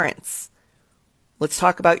Parents, let's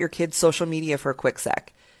talk about your kids' social media for a quick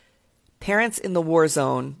sec. Parents in the war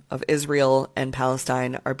zone of Israel and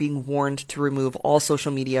Palestine are being warned to remove all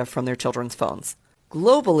social media from their children's phones.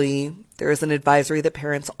 Globally, there is an advisory that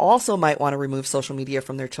parents also might want to remove social media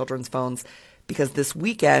from their children's phones because this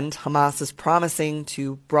weekend, Hamas is promising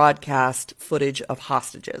to broadcast footage of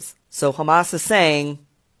hostages. So Hamas is saying,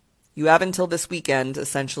 you have until this weekend,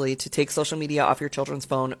 essentially, to take social media off your children's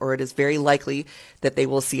phone, or it is very likely that they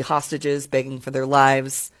will see hostages begging for their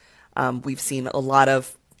lives. We've seen a lot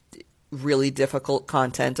of really difficult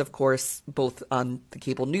content, of course, both on the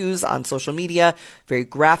cable news, on social media, very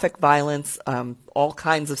graphic violence, all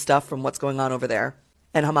kinds of stuff from what's going on over there.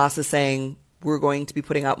 And Hamas is saying, we're going to be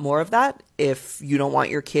putting out more of that. If you don't want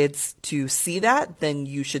your kids to see that, then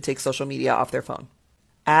you should take social media off their phone.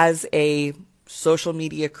 As a social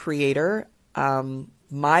media creator,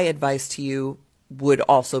 my advice to you would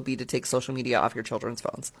also be to take social media off your children's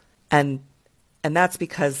phones. And that's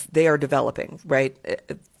because they are developing, right?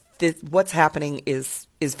 What's happening is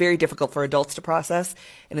very difficult for adults to process,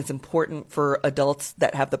 and it's important for adults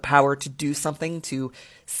that have the power to do something to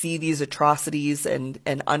see these atrocities and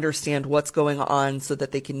understand what's going on so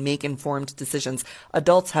that they can make informed decisions.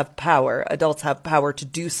 Adults have power. Adults have power to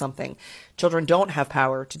do something. Children don't have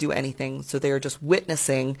power to do anything, so they are just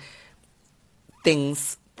witnessing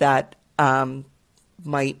things that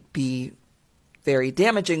might be very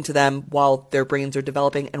damaging to them while their brains are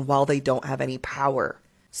developing and while they don't have any power.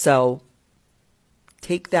 So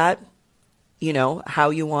take that,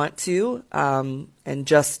 how you want to, and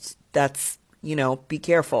just be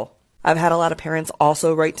careful. I've had a lot of parents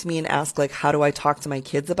also write to me and ask, how do I talk to my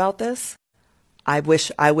kids about this? I wish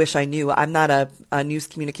I knew. I'm not a news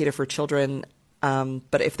communicator for children,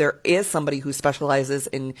 but if there is somebody who specializes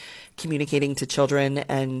in communicating to children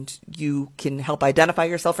and you can help identify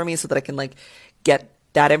yourself for me so that I can get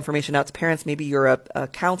that information out to parents. Maybe you're a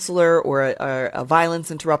counselor or a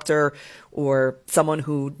violence interrupter or someone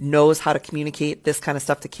who knows how to communicate this kind of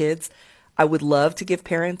stuff to kids. I would love to give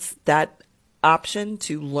parents that option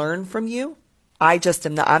to learn from you. I'm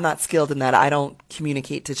not skilled in that. I don't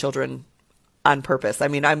communicate to children on purpose. I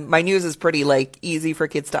mean, my news is pretty easy for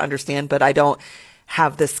kids to understand, but I don't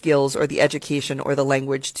have the skills or the education or the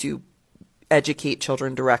language to educate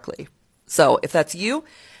children directly. So if that's you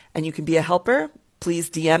and you can be a helper,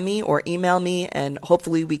 please DM me or email me, and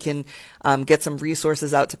hopefully we can get some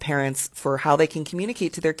resources out to parents for how they can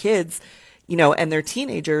communicate to their kids, and their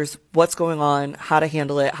teenagers, what's going on, how to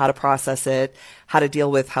handle it, how to process it, how to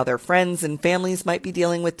deal with how their friends and families might be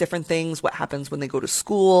dealing with different things, what happens when they go to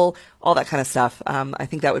school, all that kind of stuff. I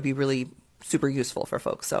think that would be really super useful for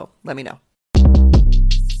folks. So let me know.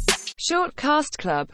 Short Cast Club